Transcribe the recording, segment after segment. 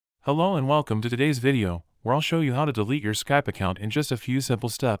Hello and welcome to today's video, where I'll show you how to delete your Skype account in just a few simple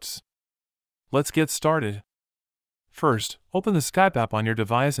steps. Let's get started. First, open the Skype app on your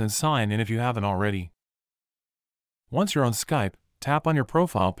device and sign in if you haven't already. Once you're on Skype, tap on your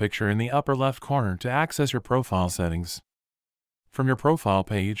profile picture in the upper left corner to access your profile settings. From your profile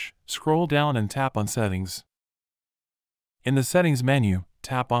page, scroll down and tap on Settings. In the Settings menu,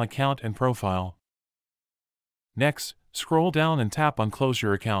 tap on Account and Profile. Next, scroll down and tap on Close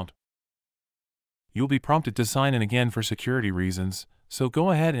Your Account. You'll be prompted to sign in again for security reasons, so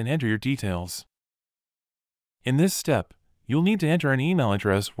go ahead and enter your details. In this step, you'll need to enter an email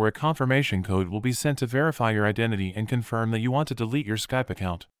address where a confirmation code will be sent to verify your identity and confirm that you want to delete your Skype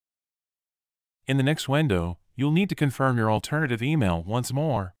account. In the next window, you'll need to confirm your alternative email once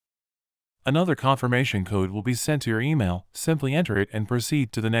more. Another confirmation code will be sent to your email. Simply enter it and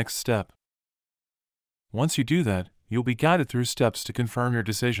proceed to the next step. Once you do that, you'll be guided through steps to confirm your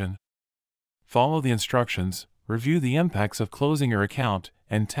decision. Follow the instructions, review the impacts of closing your account,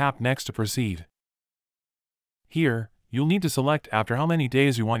 and tap Next to proceed. Here, you'll need to select after how many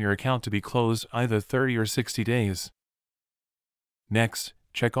days you want your account to be closed, either 30 or 60 days. Next,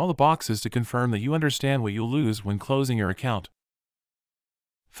 check all the boxes to confirm that you understand what you'll lose when closing your account.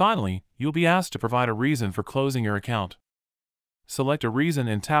 Finally, you'll be asked to provide a reason for closing your account. Select a reason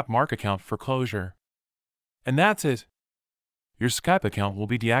and tap Mark Account for closure. And that's it. Your Skype account will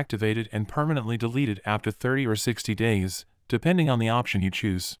be deactivated and permanently deleted after 30 or 60 days, depending on the option you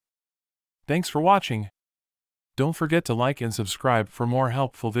choose. Thanks for watching. Don't forget to like and subscribe for more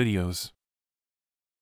helpful videos.